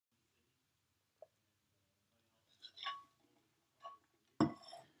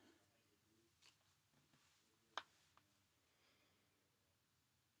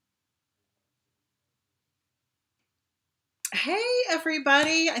Hey,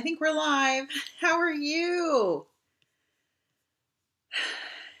 everybody. I think we're live. How are you?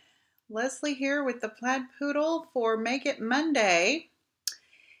 Leslie here with the Plaid Poodle for Make It Monday.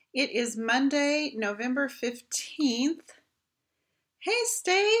 It is Monday, November 15th. Hey,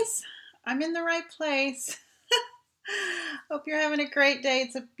 Stace. I'm in the right place. Hope you're having a great day.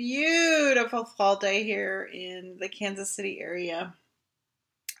 It's a beautiful fall day here in the Kansas City area.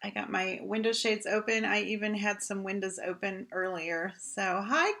 I got my window shades open. I even had some windows open earlier. So,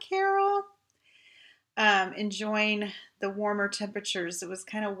 hi, Carol. Enjoying the warmer temperatures. It was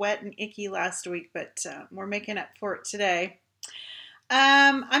kind of wet and icky last week, but we're making up for it today.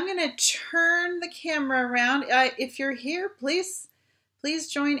 I'm going to turn the camera around. If you're here, please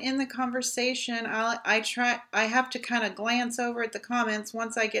join in the conversation. I have to kind of glance over at the comments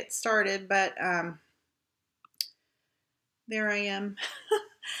once I get started, but there I am.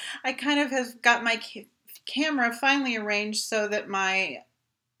 I kind of have got my camera finally arranged so that my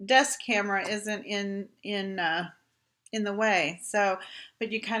desk camera isn't in the way. So,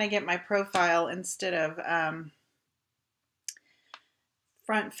 but you kind of get my profile instead of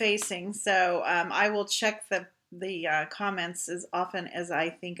front facing. So I will check the comments as often as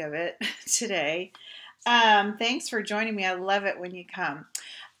I think of it today. Thanks for joining me. I love it when you come.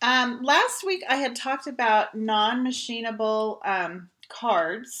 Last week I had talked about non-machinable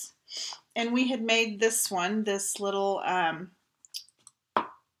cards, and we had made this little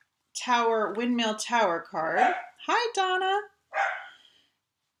windmill tower card. Hi, Donna.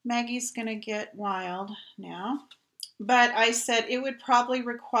 Maggie's gonna get wild now. But I said it would probably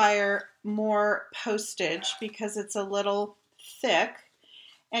require more postage because it's a little thick.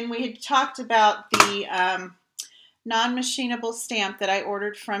 And we had talked about the non-machinable stamp that I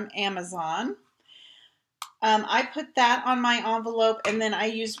ordered from Amazon. I put that on my envelope, and then I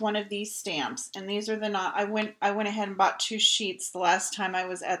used one of these stamps. And these are the I went ahead and bought 2 sheets the last time I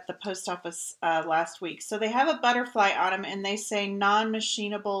was at the post office last week. So they have a butterfly on them, and they say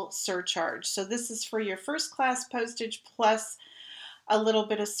non-machinable surcharge. So this is for your first class postage plus a little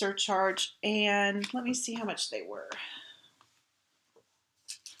bit of surcharge. And let me see how much they were.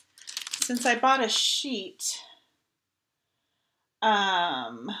 Since I bought a sheet,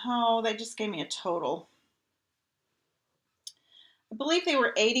 they just gave me a total. I believe they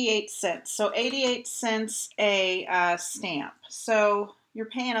were 88 cents. So 88 cents a stamp. So you're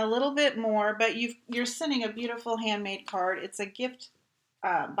paying a little bit more, but you're sending a beautiful handmade card. It's a gift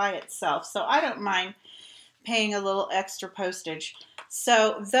by itself. So I don't mind paying a little extra postage.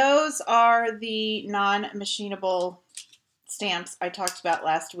 So those are the non-machinable stamps I talked about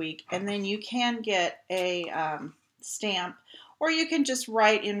last week. And then you can get a stamp, or you can just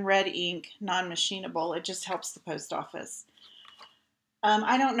write in red ink, non-machinable. It just helps the post office.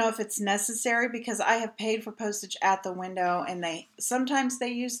 I don't know if it's necessary because I have paid for postage at the window, and sometimes they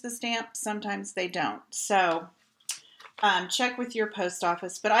use the stamp, sometimes they don't. So check with your post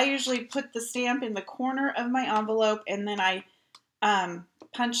office. But I usually put the stamp in the corner of my envelope, and then I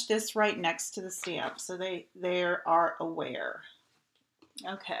punch this right next to the stamp so they are aware.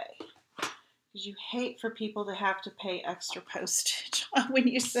 Okay. Because you hate for people to have to pay extra postage when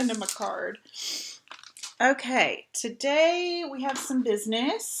you send them a card. Okay, today we have some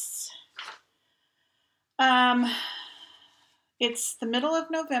business. It's the middle of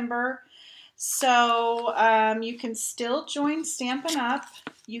November, so you can still join Stampin' Up.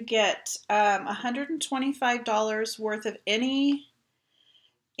 You get $125 worth of any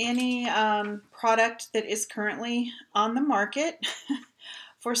product that is currently on the market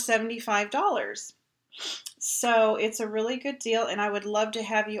for $75. So it's a really good deal, and I would love to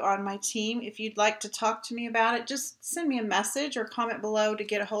have you on my team. If you'd like to talk to me about it, just send me a message or comment below to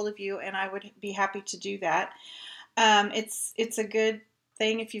get a hold of you, and I would be happy to do that. It's a good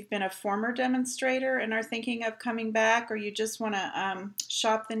thing if you've been a former demonstrator and are thinking of coming back, or you just want to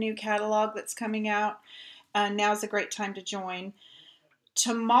shop the new catalog that's coming out. Now's a great time to join.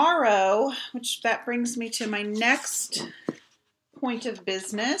 Tomorrow, which that brings me to my next point of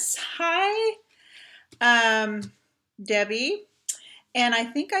business. Hi, Debbie, and I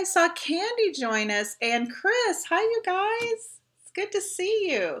think I saw Candy join us, and Chris. Hi, you guys. It's good to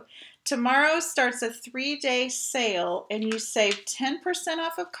see you. Tomorrow starts a 3-day sale, and you save 10%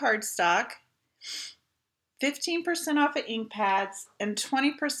 off of cardstock, 15% off of ink pads, and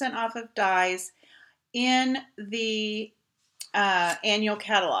 20% off of dies in the annual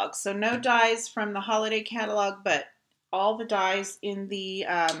catalog. So no dies from the holiday catalog, but all the dies in the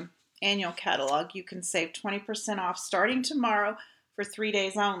annual catalog. You can save 20% off starting tomorrow for 3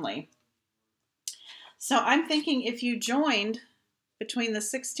 days only. So I'm thinking if you joined between the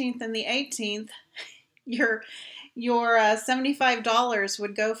 16th and the 18th, your $75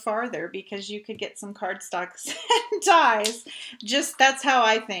 would go farther because you could get some cardstocks and dies. Just that's how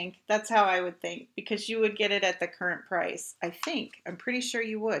I think. That's how I would think, because you would get it at the current price. I think. I'm pretty sure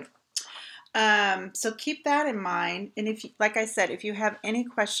you would. So keep that in mind. And if, like I said, if you have any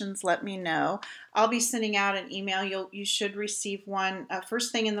questions, let me know. I'll be sending out an email. You should receive one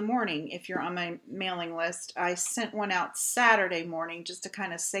first thing in the morning if you're on my mailing list. I sent one out Saturday morning just to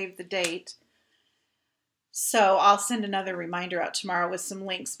kind of save the date. So I'll send another reminder out tomorrow with some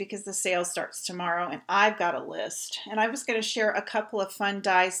links because the sale starts tomorrow and I've got a list. And I was going to share a couple of fun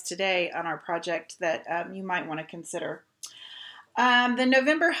dies today on our project that you might want to consider. The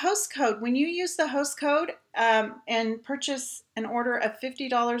November host code. When you use the host code and purchase an order of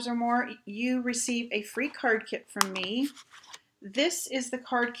 $50 or more, you receive a free card kit from me. This is the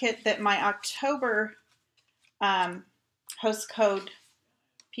card kit that my October host code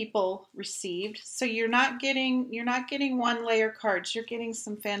people received. So you're not getting one layer cards. You're getting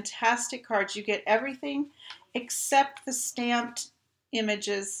some fantastic cards. You get everything except the stamped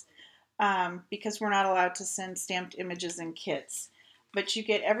images. Because we're not allowed to send stamped images in kits. But you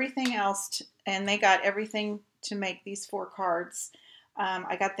get everything else, and they got everything to make these 4 cards.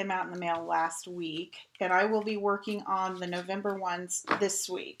 I got them out in the mail last week, and I will be working on the November ones this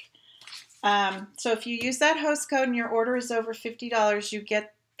week. So if you use that host code and your order is over $50, you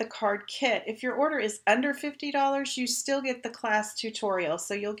get the card kit. If your order is under $50, you still get the class tutorial.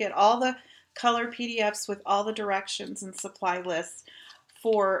 So you'll get all the color PDFs with all the directions and supply lists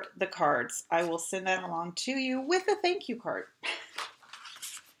for the cards. I will send that along to you with a thank you card.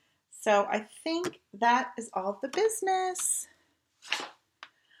 So I think that is all the business.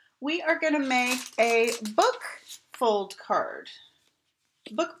 We are going to make a book fold card.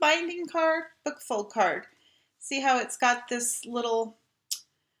 Book binding card, book fold card. See how it's got this little,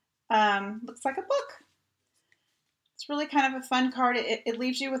 looks like a book. It's really kind of a fun card. It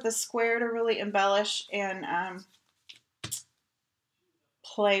leaves you with a square to really embellish and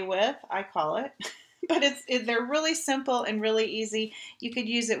play with, I call it. But they're really simple and really easy. You could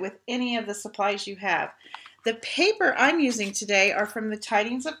use it with any of the supplies you have. The paper I'm using today are from the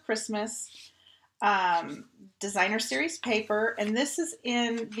Tidings of Christmas Designer Series paper, and this is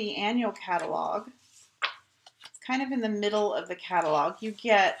in the annual catalog. It's kind of in the middle of the catalog. You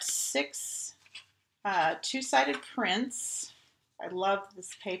get 6 two-sided prints. I love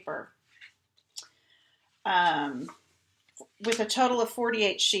this paper. With a total of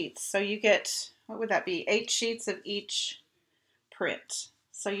 48 sheets. So you get, what would that be? 8 sheets of each print.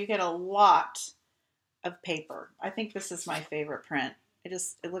 So you get a lot of paper. I think this is my favorite print. It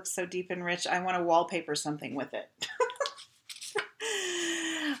looks so deep and rich. I want to wallpaper something with it.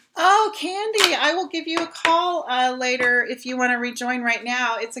 Oh, Candy, I will give you a call later if you want to rejoin right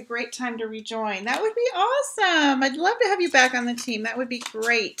now. It's a great time to rejoin. That would be awesome. I'd love to have you back on the team. That would be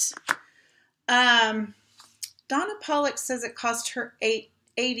great. Donna Pollock says it cost her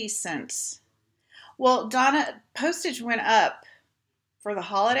 80 cents. Well, Donna, postage went up for the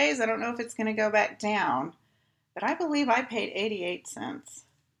holidays. I don't know if it's going to go back down, but I believe I paid 88 cents.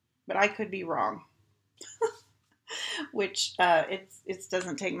 But I could be wrong, which it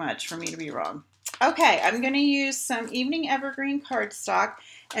doesn't take much for me to be wrong. Okay, I'm going to use some Evening Evergreen cardstock.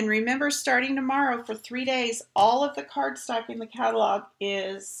 And remember, starting tomorrow for 3 days, all of the cardstock in the catalog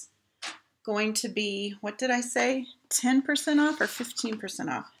is going to be, what did I say, 10% off or 15%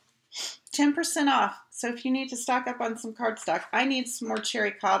 off? 10% off. So if you need to stock up on some cardstock, I need some more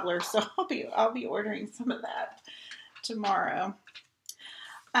cherry cobbler, so I'll be ordering some of that tomorrow.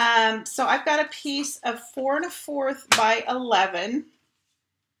 So I've got a piece of 4 1/4 by 11,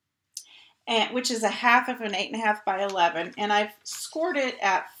 and which is a half of an 8 1/2 by 11, and I've scored it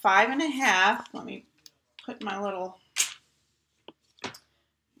at 5 1/2. Let me put my little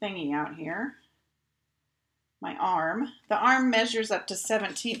thingy out here. My arm. The arm measures up to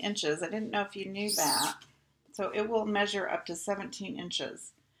 17 inches. I didn't know if you knew that. So it will measure up to 17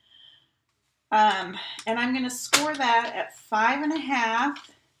 inches. And I'm going to score that at 5 1/2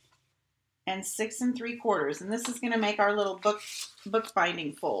 and 6 3/4. And this is going to make our little book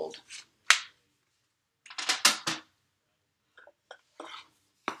binding fold.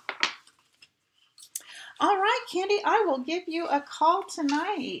 All right, Candy, I will give you a call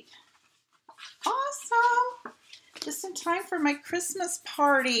tonight. Awesome. Just in time for my Christmas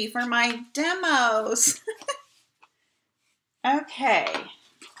party, for my demos. Okay.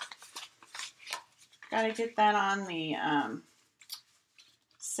 Got to get that on the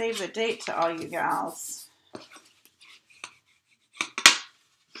save the date to all you gals.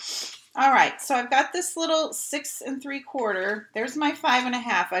 All right, so I've got this little 6 3/4. There's my 5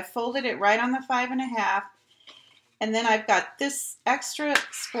 1/2. I folded it right on the 5 1/2. And then I've got this extra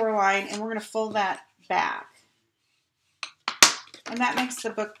score line, and we're going to fold that back. And that makes the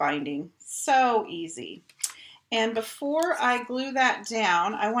book binding so easy. And before I glue that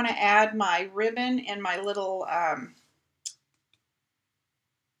down, I want to add my ribbon and my little,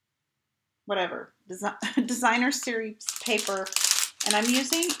 whatever, designer series paper. And I'm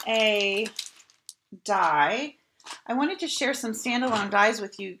using a die. I wanted to share some standalone dies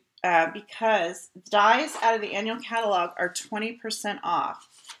with you because dies out of the annual catalog are 20% off.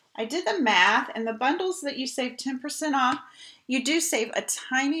 I did the math, and the bundles that you save 10% off, you do save a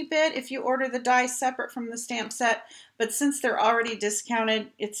tiny bit if you order the die separate from the stamp set, but since they're already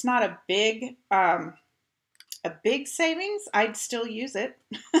discounted, it's not a big savings. I'd still use it.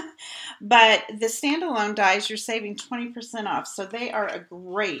 But the standalone dies, you're saving 20% off, so they are a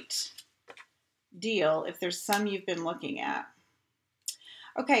great deal if there's some you've been looking at.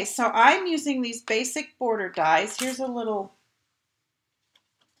 Okay, so I'm using these basic border dies. Here's a little,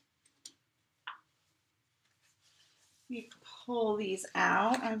 let me pull these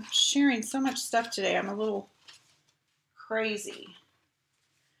out. I'm sharing so much stuff today. I'm a little crazy.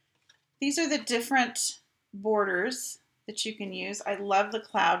 These are the different borders that you can use. I love the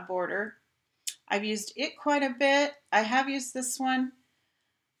cloud border. I've used it quite a bit. I have used this one,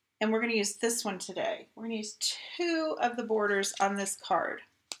 and we're going to use this one today. We're going to use 2 of the borders on this card.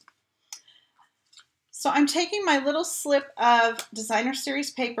 So I'm taking my little slip of designer series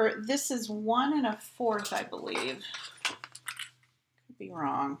paper. This is 1 1/4, I believe. Could be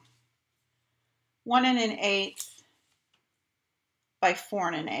wrong. 1 1/8 by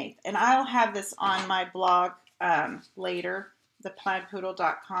 4 1/8. And I'll have this on my blog later,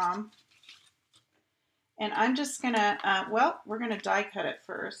 theplaidpoodle.com. And I'm just gonna, well, we're gonna die cut it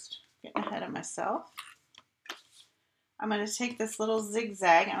first. Getting ahead of myself. I'm gonna take this little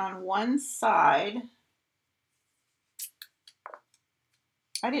zigzag, and on one side,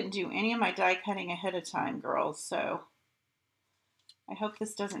 I didn't do any of my die cutting ahead of time, girls, so I hope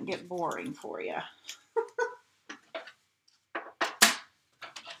this doesn't get boring for you.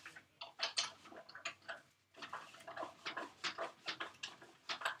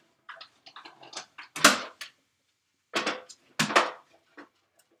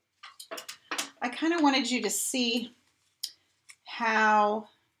 I kind of wanted you to see how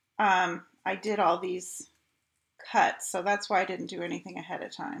I did all these cuts, so that's why I didn't do anything ahead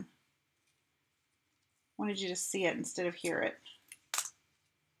of time. Wanted you to see it instead of hear it.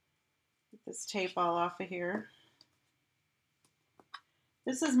 Get this tape all off of here.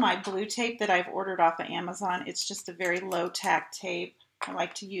 This is my blue tape that I've ordered off of Amazon. It's just a very low tack tape. I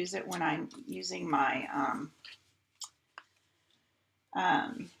like to use it when I'm using my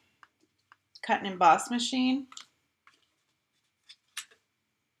cut and emboss machine.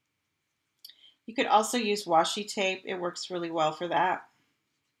 You could also use washi tape. It works really well for that.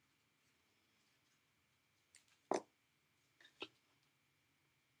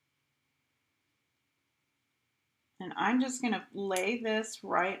 And I'm just going to lay this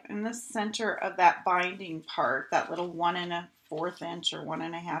right in the center of that binding part, that little 1 1/4 inch or 1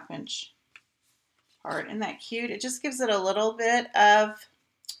 1/2 inch part. Isn't that cute? It just gives it a little bit of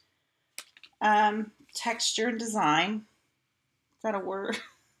texture and design. Is that a word?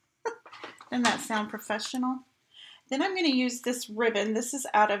 Doesn't that sound professional? Then I'm going to use this ribbon. This is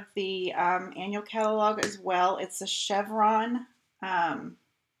out of the annual catalog as well. It's a chevron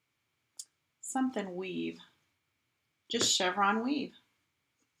something weave. Just chevron weave.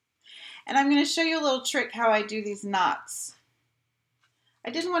 And I'm going to show you a little trick how I do these knots. I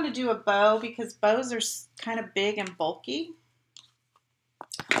didn't want to do a bow because bows are kind of big and bulky.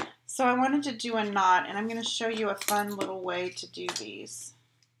 So I wanted to do a knot, and I'm going to show you a fun little way to do these.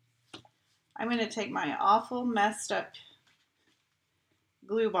 I'm going to take my awful messed up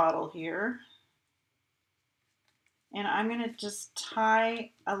glue bottle here, and I'm going to just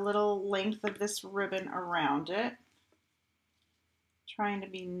tie a little length of this ribbon around it, trying to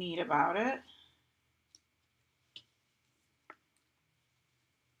be neat about it.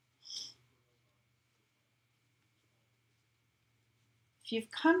 If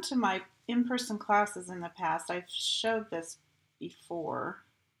you've come to my in-person classes in the past, I've showed this before.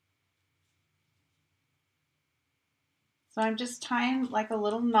 So I'm just tying like a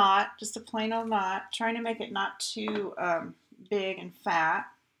little knot, just a plain old knot, trying to make it not too big and fat.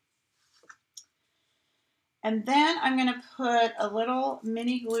 And then I'm going to put a little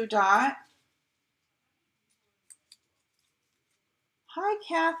mini glue dot. Hi,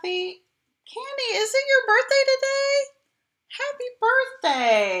 Kathy. Candy, is it your birthday today? Happy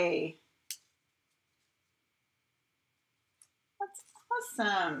birthday. That's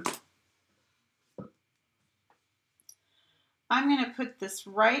awesome. I'm going to put this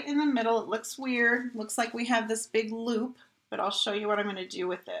right in the middle. It looks weird. Looks like we have this big loop, but I'll show you what I'm going to do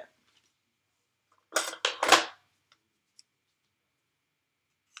with it.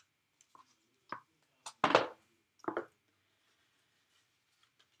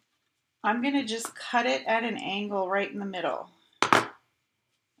 I'm going to just cut it at an angle right in the middle.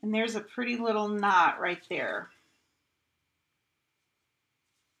 And there's a pretty little knot right there.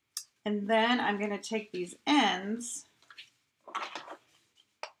 And then I'm going to take these ends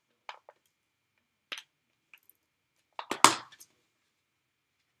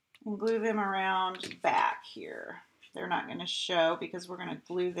and glue them around back here. They're not going to show because we're going to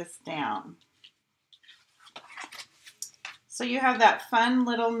glue this down. So you have that fun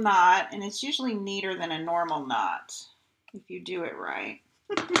little knot, and it's usually neater than a normal knot if you do it right.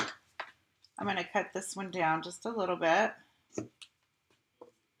 I'm going to cut this one down just a little bit.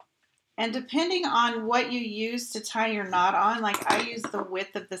 And depending on what you use to tie your knot on, like I use the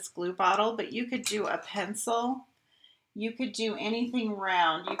width of this glue bottle, but you could do a pencil. You could do anything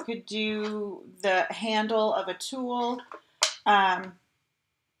round. You could do the handle of a tool.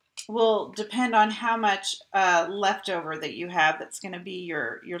 Will depend on how much leftover that you have. That's going to be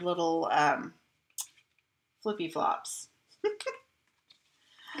your little flippy flops.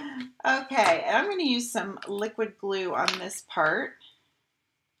 Okay, and I'm going to use some liquid glue on this part.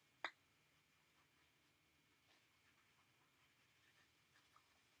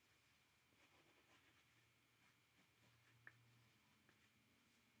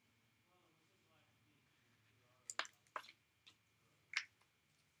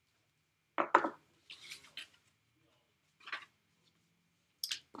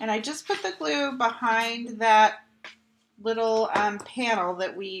 And I just put the glue behind that little panel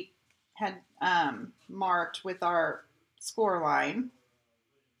that we had marked with our score line.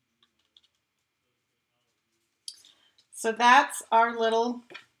 So that's our little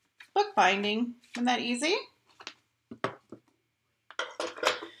bookbinding. Isn't that easy?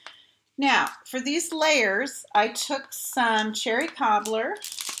 Now, for these layers, I took some cherry cobbler.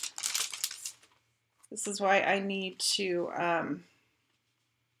 This is why I need to,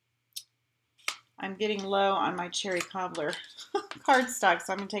 I'm getting low on my cherry cobbler cardstock,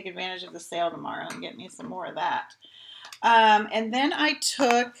 so I'm going to take advantage of the sale tomorrow and get me some more of that. And then I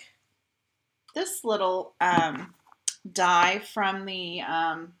took this little die from the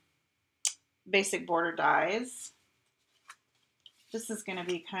Basic Border Dies. This is going to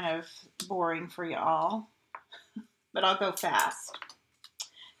be kind of boring for you all, but I'll go fast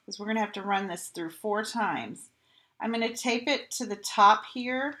because we're going to have to run this through 4 times. I'm going to tape it to the top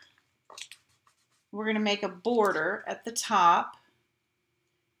here. We're going to make a border at the top,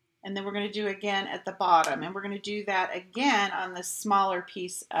 and then we're going to do again at the bottom, and we're going to do that again on this smaller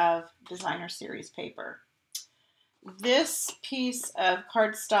piece of Designer Series paper. This piece of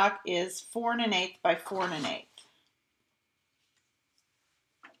cardstock is 4 1/8 by 4 1/8.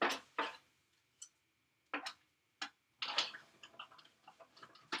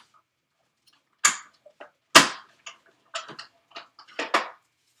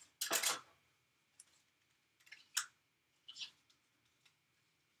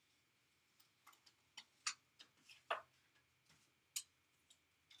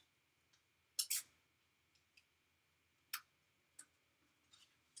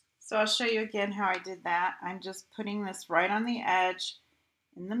 So I'll show you again how I did that. I'm just putting this right on the edge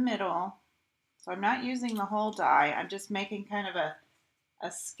in the middle. So I'm not using the whole die. I'm just making kind of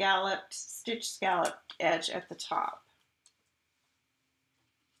a scalloped, stitch scalloped edge at the top.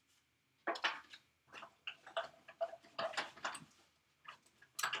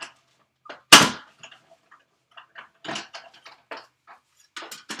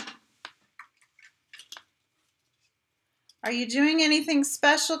 Are you doing anything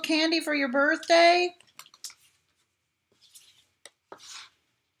special, Candy, for your birthday?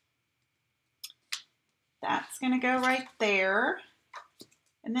 That's going to go right there.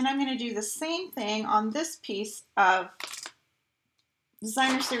 And then I'm going to do the same thing on this piece of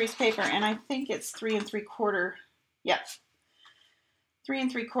Designer Series paper, and I think it's 3 3/4. Yep, 3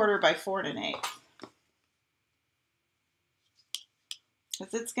 3/4 by 4 1/8.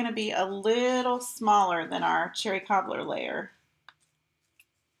 Because it's going to be a little smaller than our cherry cobbler layer.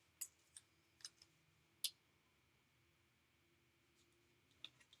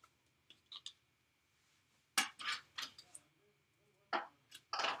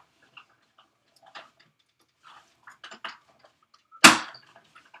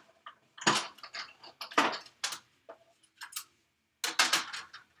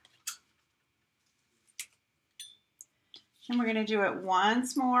 And we're going to do it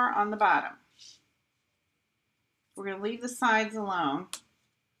once more on the bottom. We're going to leave the sides alone.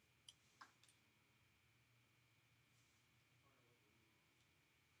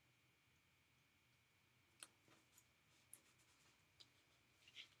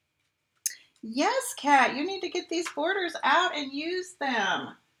 Yes, Kat, you need to get these borders out and use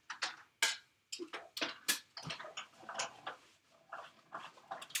them.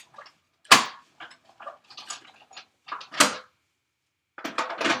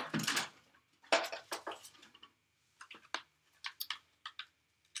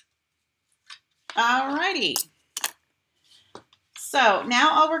 Alrighty. So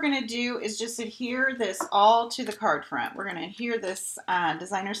now all we're going to do is just adhere this all to the card front. We're going to adhere this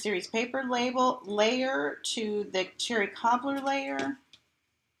Designer Series paper label layer to the cherry cobbler layer.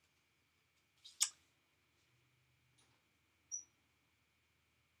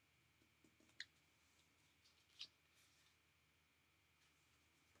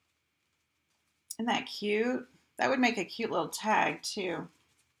 Isn't that cute? That would make a cute little tag too.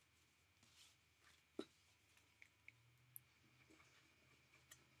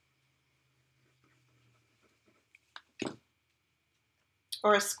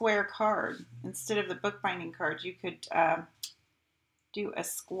 Or a square card. Instead of the bookbinding card, you could do a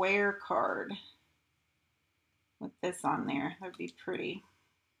square card with this on there. That would be pretty.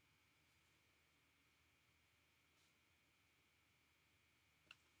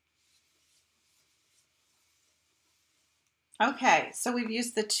 Okay, so we've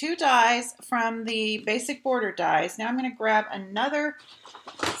used the 2 dies from the basic border dies. Now I'm going to grab another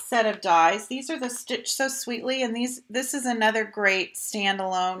set of dies. These are the Stitch So Sweetly, and this is another great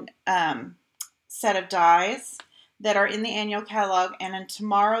standalone set of dies that are in the annual catalog, and then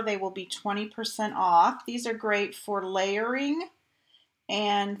tomorrow they will be 20% off. These are great for layering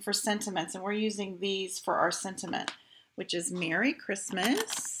and for sentiments, and we're using these for our sentiment, which is Merry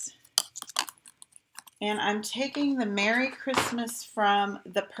Christmas. And I'm taking the Merry Christmas from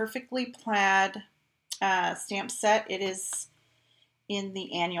the Perfectly Plaid stamp set. It is in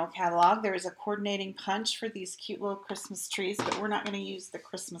the annual catalog. There is a coordinating punch for these cute little Christmas trees, but we're not going to use the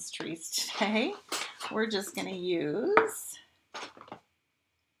Christmas trees today. We're just going to use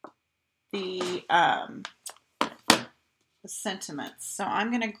the sentiments. So I'm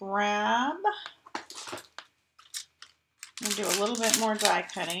going to grab and do a little bit more die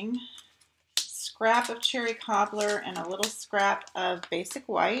cutting. Scrap of cherry cobbler and a little scrap of basic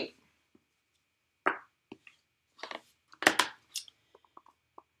white.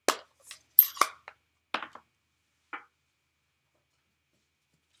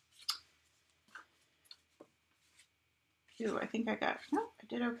 Ooh, I think I got, nope, I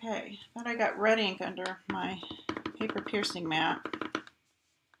did okay. I thought I got red ink under my paper piercing mat.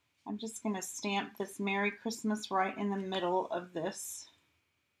 I'm just going to stamp this Merry Christmas right in the middle of this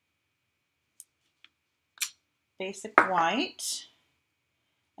basic white.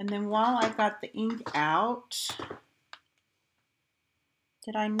 And then while I've got the ink out,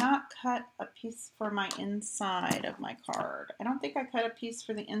 did I not cut a piece for my inside of my card? I don't think I cut a piece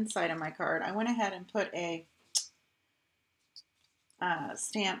for the inside of my card. I went ahead and put a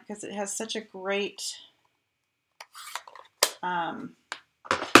stamp because it has such a great,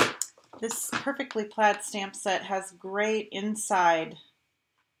 this Perfectly Plaid stamp set has great inside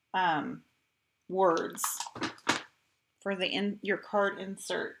words for the your card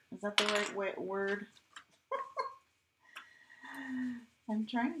insert. Is that the right word? I'm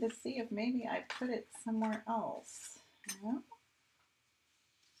trying to see if maybe I put it somewhere else. No?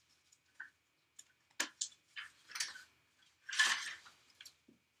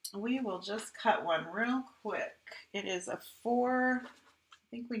 We will just cut one real quick. It is a 4, I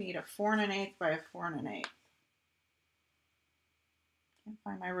think we need a 4 1/8 by a 4 1/8. Can't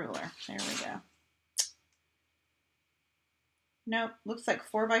find my ruler. There we go. Nope, looks like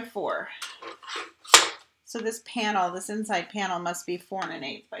 4 by 4. So this panel, this inside panel must be 4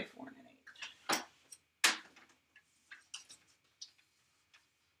 1/8 by 4 1/8.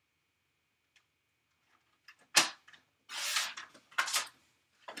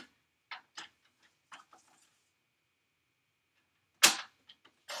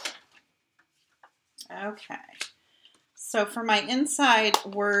 Okay, so for my inside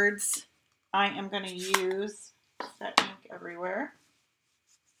words, I am going to use that ink everywhere.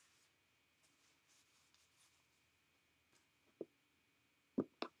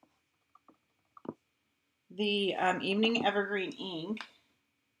 The Evening Evergreen ink.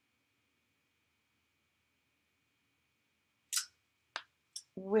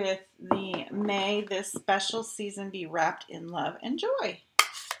 With the May This Special Season Be Wrapped in Love and Joy.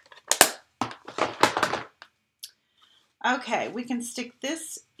 Okay, we can stick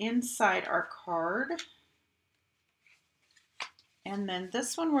this inside our card. And then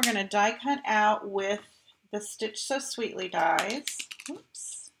this one we're going to die cut out with the Stitch So Sweetly dies.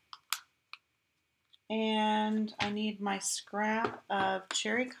 Oops. And I need my scrap of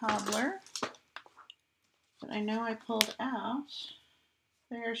cherry cobbler that I know I pulled out.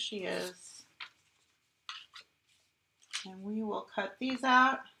 There she is. And we will cut these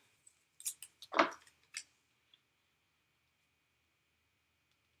out.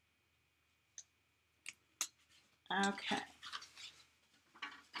 Okay.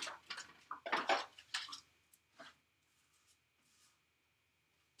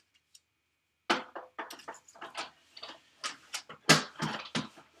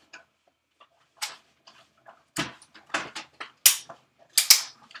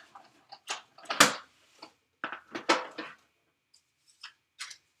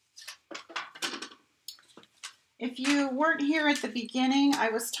 If you weren't here at the beginning, I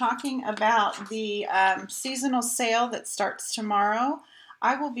was talking about the seasonal sale that starts tomorrow.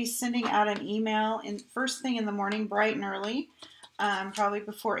 I will be sending out an email first thing in the morning, bright and early, probably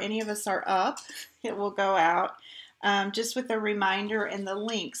before any of us are up. It will go out just with a reminder and the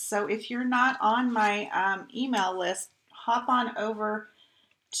links. So if you're not on my email list, hop on over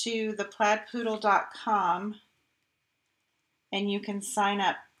to theplaidpoodle.com and you can sign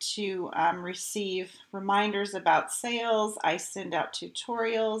up to receive reminders about sales. I send out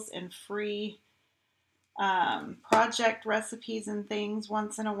tutorials and free project recipes and things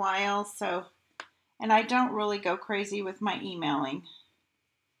once in a while. So, and I don't really go crazy with my emailing.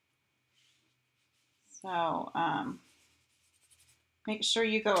 So make sure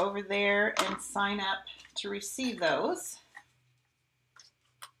you go over there and sign up to receive those.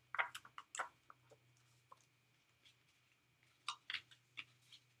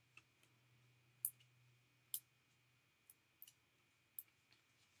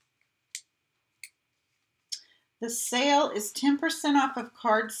 The sale is 10% off of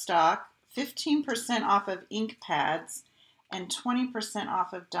cardstock, 15% off of ink pads, and 20%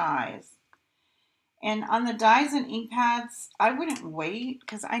 off of dies. And on the dies and ink pads, I wouldn't wait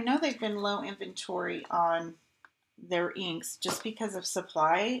because I know they've been low inventory on their inks just because of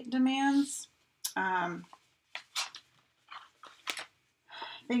supply demands.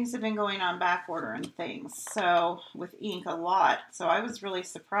 Things have been going on back order and things, so with ink a lot. So I was really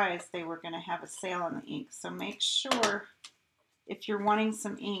surprised they were going to have a sale on the ink. So make sure if you're wanting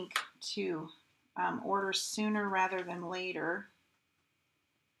some ink to order sooner rather than later.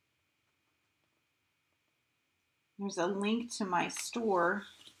 There's a link to my store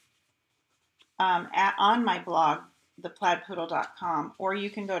on my blog, theplaidpoodle.com, or you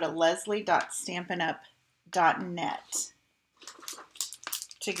can go to leslie.stampinup.net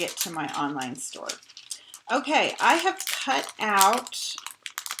to get to my online store. Okay, I have cut out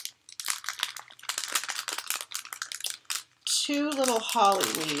 2 little holly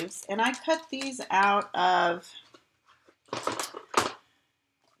leaves, and I cut these out of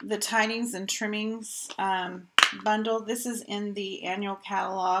the Tidings and Trimmings bundle. This is in the annual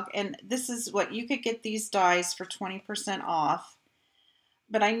catalog, and this is what you could get these dies for 20% off,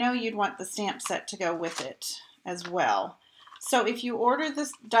 but I know you'd want the stamp set to go with it as well. So if you order the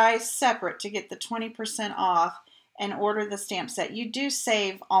dies separate to get the 20% off and order the stamp set, you do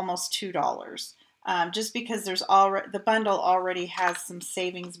save almost $2, just because there's already the bundle already has some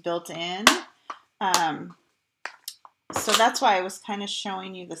savings built in. So that's why I was kind of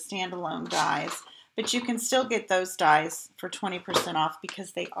showing you the standalone dies, but you can still get those dies for 20% off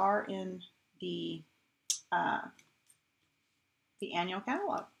because they are in the annual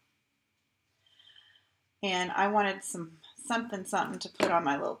catalog. And I wanted something to put on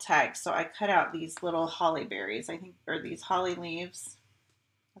my little tag, so I cut out these little holly berries, I think, or these holly leaves.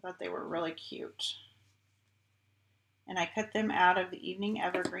 I thought they were really cute. And I cut them out of the Evening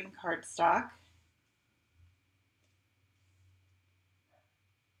Evergreen cardstock.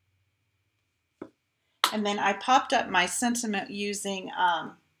 And then I popped up my sentiment using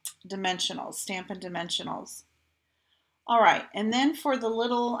dimensionals, Stampin' Dimensionals. All right, and then for the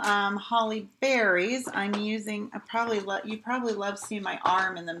little holly berries, I'm using, you probably love seeing my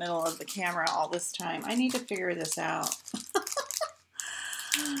arm in the middle of the camera all this time. I need to figure this out.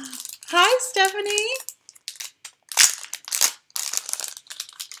 Hi, Stephanie.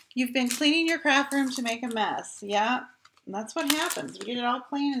 You've been cleaning your craft room to make a mess. Yeah, that's what happens. We get it all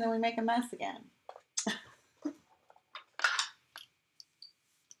clean and then we make a mess again.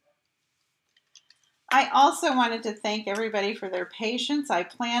 I also wanted to thank everybody for their patience. I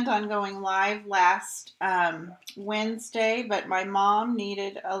planned on going live last Wednesday, but my mom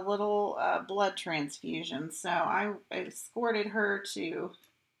needed a little blood transfusion, so I escorted her to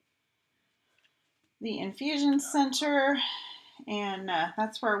the infusion center, and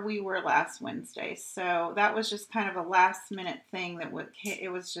that's where we were last Wednesday. So that was just kind of a last minute thing that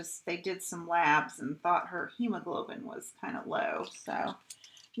it was just they did some labs and thought her hemoglobin was kind of low. So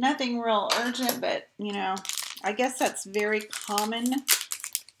nothing real urgent, but you know, I guess that's very common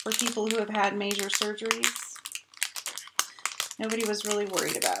for people who have had major surgeries. Nobody was really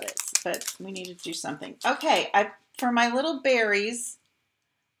worried about it, but we needed to do something. Okay, for my little berries,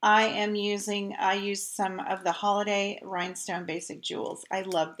 I used some of the Holiday Rhinestone Basic Jewels. I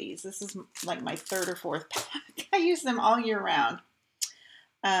love these. This is like my third or fourth pack. I use them all year round.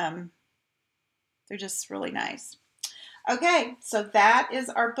 They're just really nice. Okay, so that is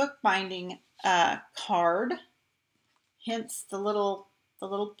our bookbinding card. Hence the little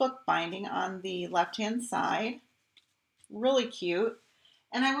bookbinding on the left-hand side. Really cute.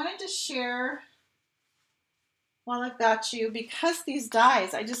 And I wanted to share, while I've got you, because these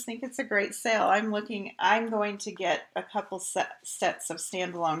dies, I just think it's a great sale. I'm going to get a couple sets of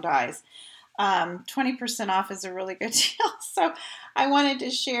standalone dies. 20% off is a really good deal. So I wanted to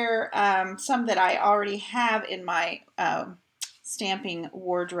share some that I already have in my stamping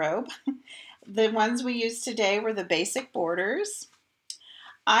wardrobe. The ones we used today were the basic borders.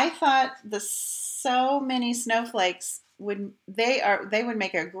 I thought so many snowflakes would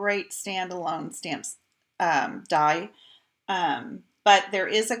make a great standalone stamps die. But there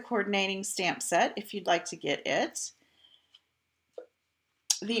is a coordinating stamp set if you'd like to get it.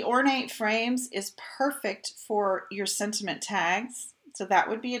 The ornate frames is perfect for your sentiment tags, so that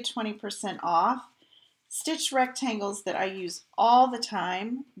would be a 20% off. Stitch rectangles that I use all the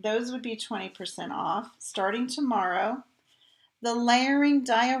time, those would be 20% off starting tomorrow. The layering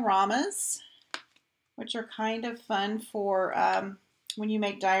dioramas, which are kind of fun for when you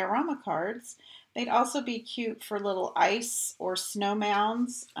make diorama cards. They'd also be cute for little ice or snow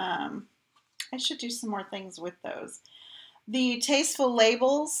mounds. I should do some more things with those. The tasteful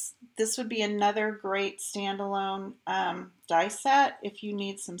labels, this would be another great standalone die set if you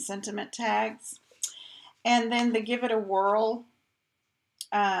need some sentiment tags. And then the Give It a Whirl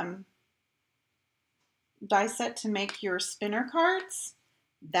die set to make your spinner cards,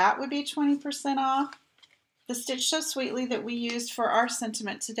 that would be 20% off. The Stitch So Sweetly that we used for our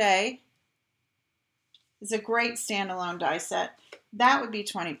sentiment today is a great standalone die set. That would be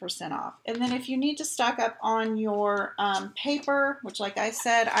 20% off. And then if you need to stock up on your paper, which like I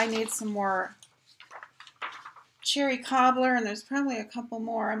said, I need some more cherry cobbler, and there's probably a couple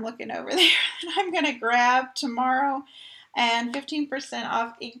more I'm looking over there that I'm going to grab tomorrow, and 15%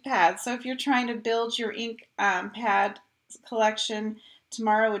 off ink pads. So if you're trying to build your ink pad collection,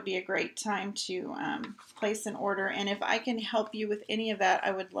 tomorrow would be a great time to place an order. And if I can help you with any of that,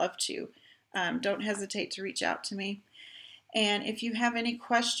 I would love to. Don't hesitate to reach out to me. And if you have any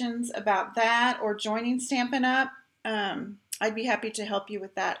questions about that or joining Stampin' Up, I'd be happy to help you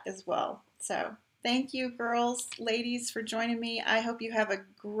with that as well. So thank you, girls, ladies, for joining me. I hope you have a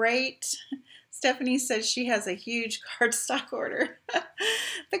great... Stephanie says she has a huge cardstock order.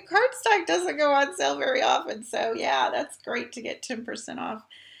 The cardstock doesn't go on sale very often, so yeah, that's great to get 10% off.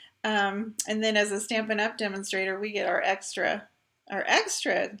 And then as a Stampin' Up demonstrator, we get our extra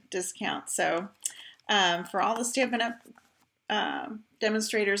discount. So for all the Stampin' Up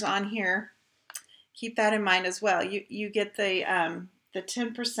demonstrators on here, keep that in mind as well. You get the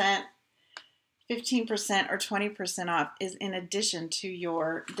 10%, 15% or 20% off is in addition to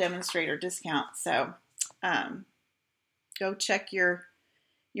your demonstrator discount. So go check your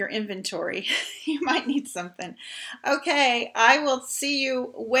inventory. You might need something. Okay, I will see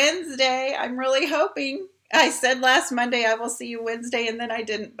you Wednesday. I'm really hoping. I said last Monday I will see you Wednesday, and then I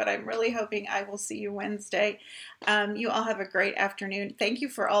didn't, but I'm really hoping I will see you Wednesday. You all have a great afternoon. Thank you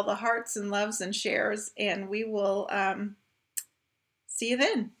for all the hearts and loves and shares, and we will see you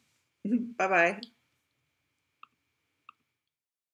then. Bye-bye.